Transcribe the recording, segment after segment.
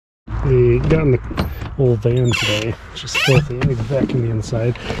we got in the old van today, which is filthy. I need to vacuum the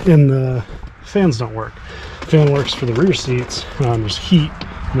inside, and the fans don't work. Fan works for the rear seats. There's heat.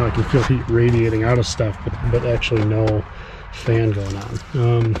 You know, I can feel heat radiating out of stuff, but actually no fan going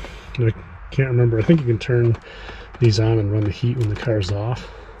on. I can't remember. I think you can turn these on and run the heat when the car's off.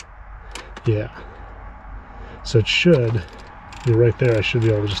 Yeah. So it should, you're right there, I should be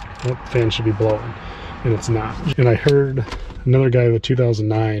able to just, oh, the fan should be blowing, and it's not. And I heard another guy with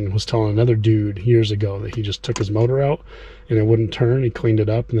 2009 was telling another dude years ago that he just took his motor out and it wouldn't turn. He cleaned it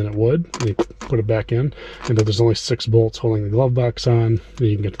up and then it would, and he put it back in, and that there's only 6 bolts holding the glove box on, and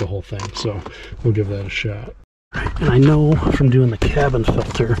you can get to the whole thing. So we'll give that a shot. And I know from doing the cabin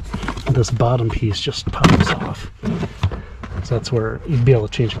filter, this bottom piece just pops off. So that's where you'd be able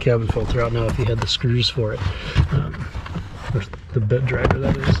to change the cabin filter out now if you had the screws for it. Or the bit driver,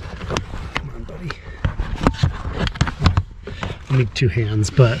 that is. Come on, buddy. I need 2 hands,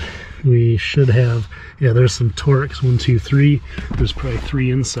 but we should have, yeah, there's some Torx, 1, 2, 3. There's probably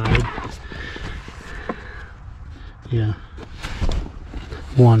 3 inside. Yeah.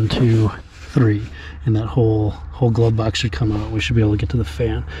 1, 2, 3. And that whole glove box should come out. We should be able to get to the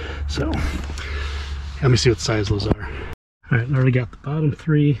fan. So, let me see what size those are. All right, I already got the bottom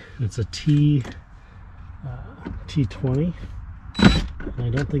 3. It's a T20. And I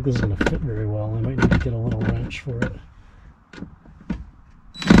don't think this is going to fit very well. I might need to get a little wrench for it.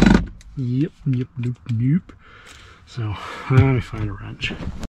 Yep. So, let me find a wrench.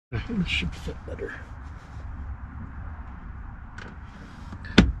 I think this should fit better.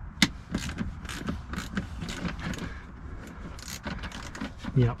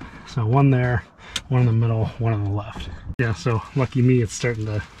 Yep, so 1 there, 1 in the middle, 1 on the left. Yeah, so lucky me, it's starting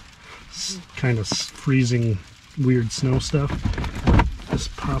to kind of freezing weird snow stuff.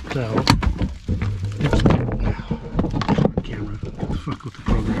 Just popped out. Oops. Camera, fuck with the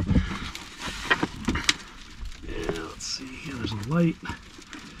program. Yeah, let's see here, there's a light.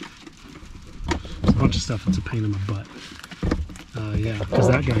 There's a bunch of stuff that's a pain in the butt. Yeah, because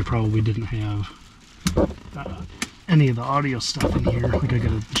that guy probably didn't have any of the audio stuff in here. Like I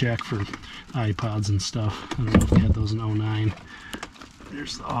got a jack for iPods and stuff. I don't know if they had those in 09.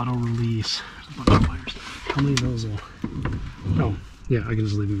 There's the auto release. There's a bunch of wires. How many of those will... Oh, yeah, I can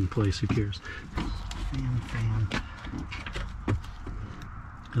just leave them in place. Who cares? Fan.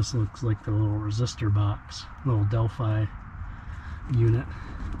 This looks like the little resistor box. Little Delphi unit.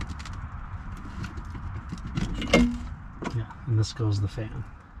 Yeah, and this goes the fan.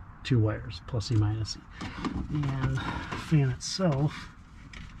 2 wires, plus E minus E. And the fan itself,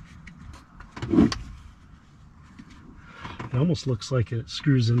 it almost looks like it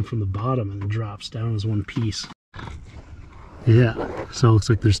screws in from the bottom and drops down as one piece. Yeah, so it looks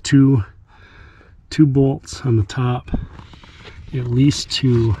like there's two bolts on the top, at least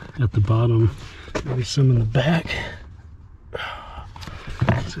 2 at the bottom, maybe some in the back.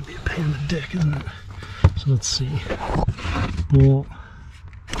 It's gonna be a pain in the dick, isn't it? So let's see. Bolt.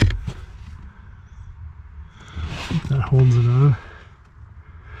 That holds it on.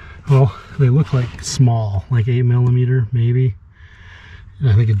 Well, they look like small, like 8mm maybe. And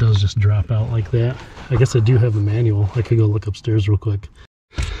I think it does just drop out like that. I guess I do have the manual. I could go look upstairs real quick.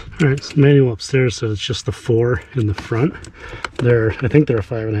 Alright, so the manual upstairs says it's just the 4 in the front. I think they're a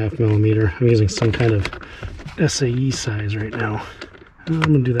 5.5mm. I'm using some kind of SAE size right now. I'm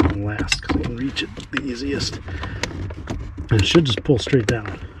going to do that one last because I can reach it the easiest. And it should just pull straight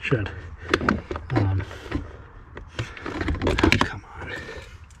down. Should. Come on.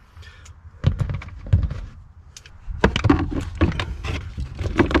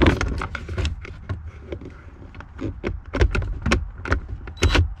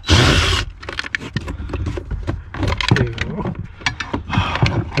 There you go.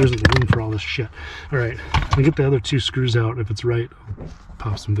 There's the room for all this shit. Alright, I get the other 2 screws out. If it's right, I'll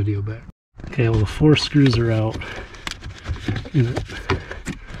pop some video back. Okay, well the 4 screws are out. And it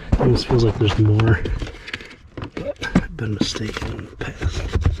almost feels like there's more. I've been mistaken in the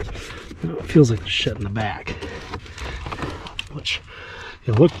past. No, it feels like there's shit in the back, which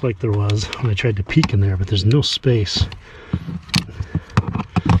it looked like there was when I tried to peek in there, but there's no space.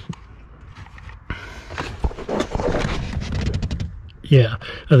 Yeah,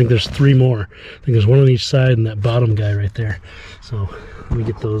 I think there's 3 more. I think there's 1 on each side and that bottom guy right there. So let me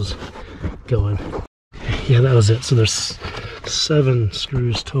get those going. Yeah, that was it. So there's 7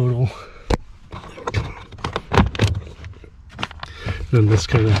 screws total. Then this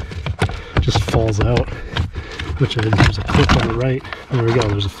kind of just falls out, which there's a clip on the right. There we go,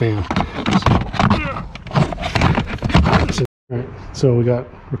 there's a fan. So we're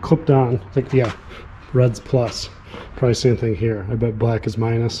clipped on, like, yeah, Red's Plus. Probably same thing here. I bet black is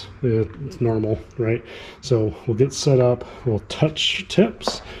minus. It's normal, right? So we'll get set up. We'll touch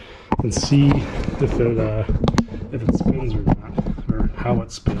tips and see if it spins or not, or how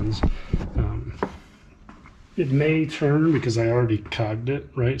it spins. It may turn because I already cogged it,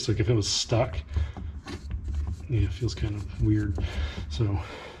 right? So like if it was stuck, yeah, it feels kind of weird. So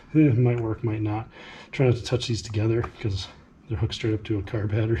it might work, might not. Try not to touch these together because they're hooked straight up to a car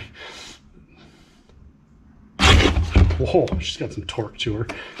battery. Whoa, she's got some torque to her.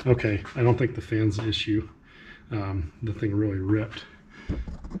 Okay, I don't think the fan's the issue. The thing really ripped.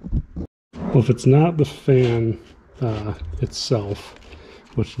 Well, if it's not the fan itself,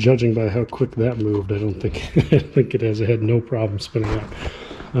 which judging by how quick that moved, I don't think I think it has. It had no problem spinning up.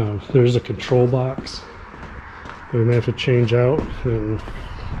 There's a control box that we may have to change out, and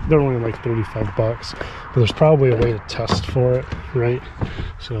they're only like 35 bucks, but there's probably a way to test for it, right?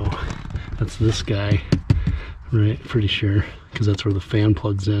 So that's this guy, right? Pretty sure, because that's where the fan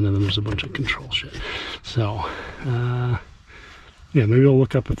plugs in, and then there's a bunch of control shit. So yeah, maybe I'll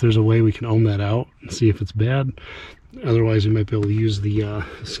look up if there's a way we can ohm that out and see if it's bad. Otherwise, we might be able to use the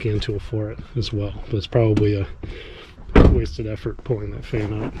scan tool for it as well. But it's probably a wasted effort pulling that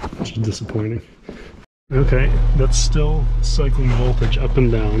fan out, which is disappointing. Okay, that's still cycling voltage up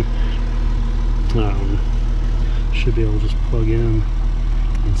and down. Should be able to just plug in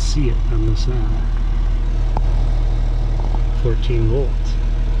and see it on this end. 14 volts.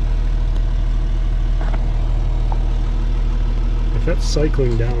 If that's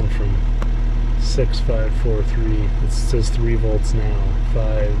cycling down from 6543, it says 3 volts now.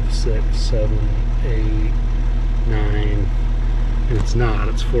 5, 6, 7, 8, 9, and it's not.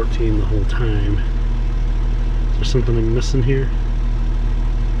 It's 14 the whole time. Is there something I'm missing here?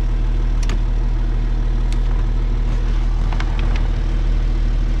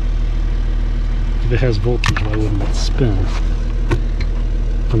 If it has voltage, why wouldn't it spin?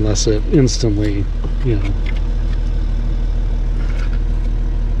 Unless it instantly, you know,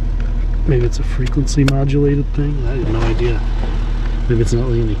 maybe it's a frequency modulated thing. I have no idea. Maybe it's not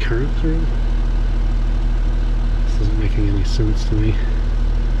letting any current through. This isn't making any sense to me.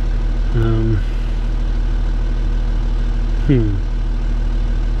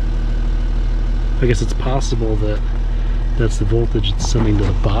 I guess it's possible that that's the voltage it's sending to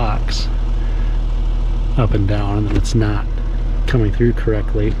the box up and down, and then it's not coming through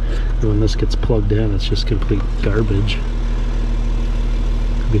correctly. And when this gets plugged in, it's just complete garbage.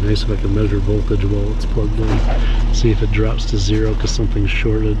 It'd be nice if I could measure voltage while it's plugged in. See if it drops to 0 because something's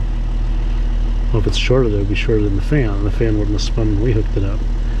shorted. Well, if it's shorted, it would be shorted in the fan, and the fan wouldn't have spun when we hooked it up.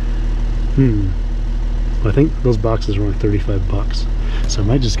 Well, I think those boxes are only 35 bucks. So I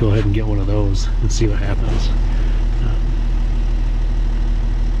might just go ahead and get one of those and see what happens.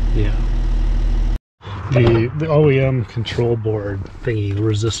 Yeah. The OEM control board thingy, the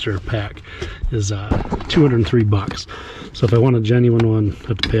resistor pack, is 203 bucks. So if I want a genuine one, I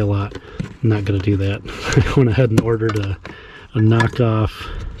have to pay a lot. I'm not going to do that. I went ahead and ordered a knockoff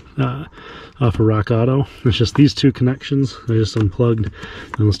off of Rock Auto. It's just these two connections. I just unplugged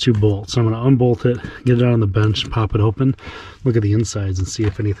and those two bolts. So I'm going to unbolt it, get it out on the bench, pop it open, look at the insides and see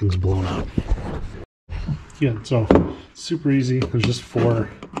if anything's blown out. Yeah, so super easy. There's just 4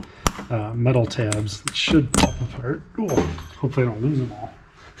 metal tabs that should pop apart. Ooh, hopefully I don't lose them all.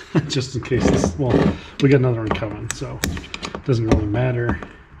 Just in case this, well, we got another one coming, so it doesn't really matter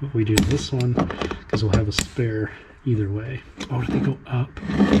what we do to this one because we'll have a spare either way. Oh, did they go up?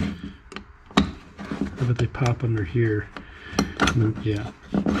 I bet they pop under here. And then, yeah,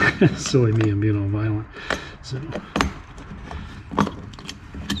 silly me, I'm being all violent. So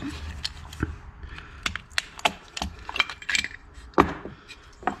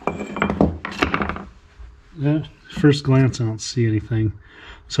yeah, first glance I don't see anything. I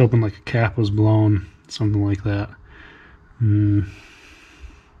was hoping like a cap was blown, something like that.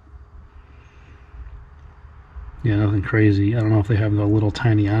 Yeah, nothing crazy. I don't know if they have the little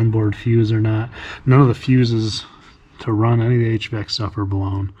tiny onboard fuse or not. None of the fuses to run any of the HVAC stuff are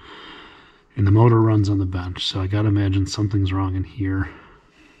blown. And the motor runs on the bench, so I gotta imagine something's wrong in here.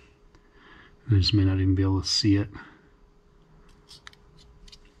 I just may not even be able to see it.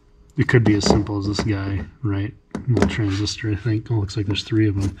 It could be as simple as this guy, right? Little transistor, I think. Oh, looks like there's 3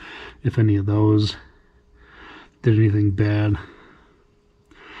 of them. If any of those did anything bad.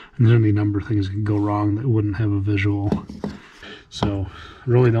 And there's any number of things that could go wrong that wouldn't have a visual. So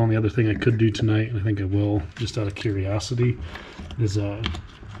really the only other thing I could do tonight, and I think I will, just out of curiosity, is did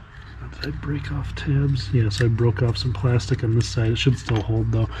I break off tabs? Yes, I broke off some plastic on this side. It should still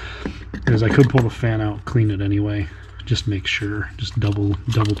hold though. Because I could pull the fan out, clean it anyway. Just make sure, just double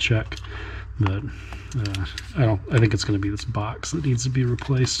check but I think it's going to be this box that needs to be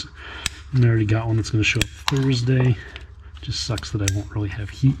replaced. And I already got one that's going to show up Thursday. Just sucks that I won't really have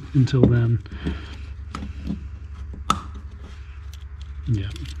heat until then. Yeah,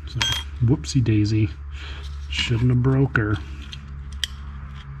 so whoopsie daisy. Shouldn't have broke her.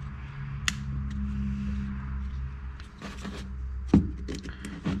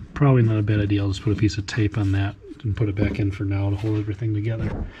 Probably not a bad idea. I'll just put a piece of tape on that and put it back in for now to hold everything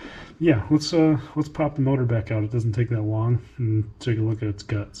together. Yeah, let's pop the motor back out. It doesn't take that long, and take a look at its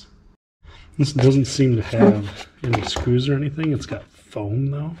guts. This doesn't seem to have any screws or anything. It's got foam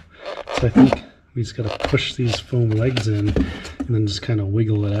though, so I think we just got to push these foam legs in and then just kind of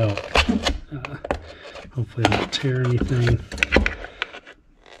wiggle it out. Hopefully I don't tear anything.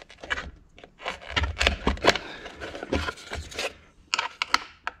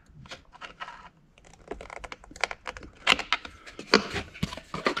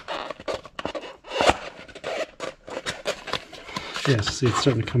 Yeah, see, it's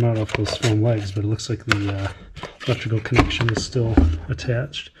starting to come out off those foam legs, but it looks like the electrical connection is still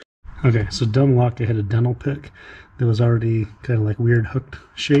attached. Okay, so to unlock, I had a dental pick that was already kind of like weird hooked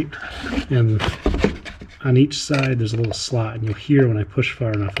shaped, and on each side there's a little slot, and you'll hear when I push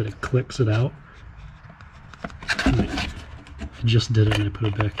far enough that it clicks it out. I just did it and I put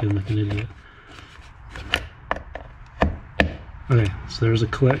it back in like an idiot. Okay, so there's a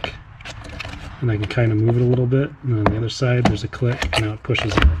click, and I can kind of move it a little bit, and on the other side there's a click, and now it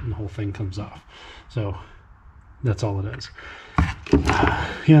pushes it and the whole thing comes off. So that's all it is.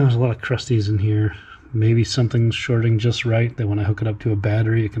 Yeah, there's a lot of crusties in here. Maybe something's shorting just right, that when I hook it up to a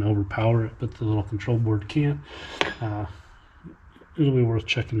battery it can overpower it, but the little control board can't. It'll be worth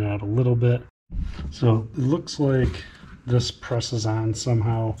checking it out a little bit. So it looks like this presses on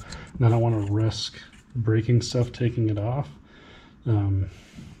somehow, and I don't want to risk breaking stuff taking it off.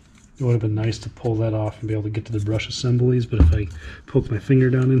 It would have been nice to pull that off and be able to get to the brush assemblies, but if I poke my finger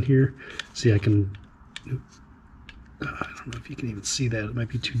down in here, see, I can, I don't know if you can even see that, it might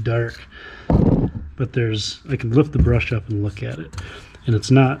be too dark, but I can lift the brush up and look at it, and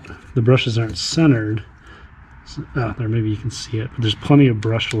it's not, the brushes aren't centered. There, maybe you can see it, but there's plenty of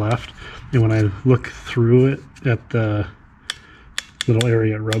brush left, and when I look through it at the little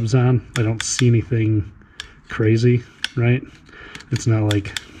area it rubs on, I don't see anything crazy, right? It's not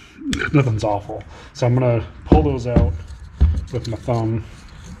like, nothing's awful. So I'm gonna pull those out with my thumb,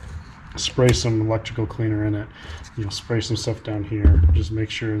 spray some electrical cleaner in it, spray some stuff down here, just make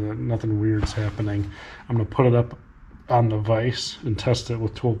sure that nothing weird's happening. I'm gonna put it up on the vise and test it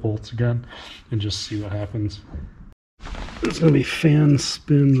with 12 volts again and just see what happens. It's going to be fan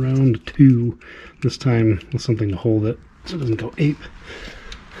spin round 2, this time with something to hold it so it doesn't go ape.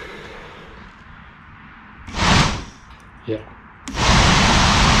 Yeah.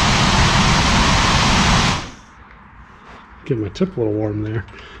 Getting my tip a little warm there,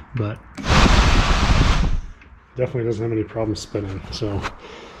 but definitely doesn't have any problem spinning, so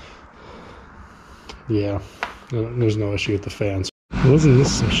yeah. There's no issue with the fans. Wasn't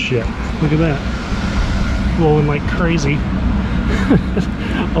this some shit? Look at that. Blowing like crazy.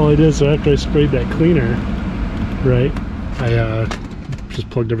 All I did, so after I sprayed that cleaner, right, I just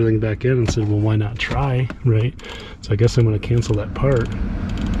plugged everything back in and said, well, why not try, right? So I guess I'm going to cancel that part.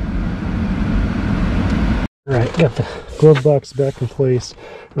 Alright, got the glove box back in place.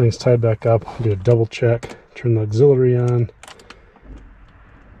 Everything's tied back up. Do a double check. Turn the auxiliary on.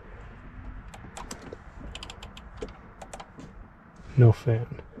 No fan.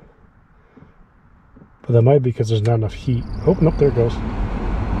 But that might be because there's not enough heat. Oh, nope, there it goes.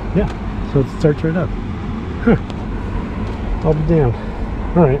 Yeah, so it starts right up. Huh. I'll be damned.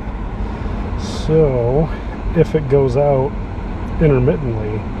 Alright. So, if it goes out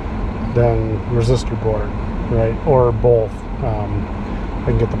intermittently, then resistor board, right? Or both. I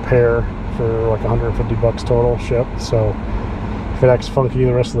can get the pair for like 150 bucks total shipped. So, if it acts funky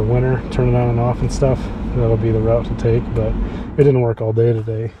the rest of the winter, turn it on and off and stuff, that'll be the route to take. But it didn't work all day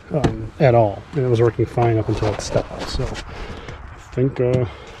today at all, and it was working fine up until it stopped. So I think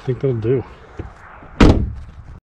that'll do.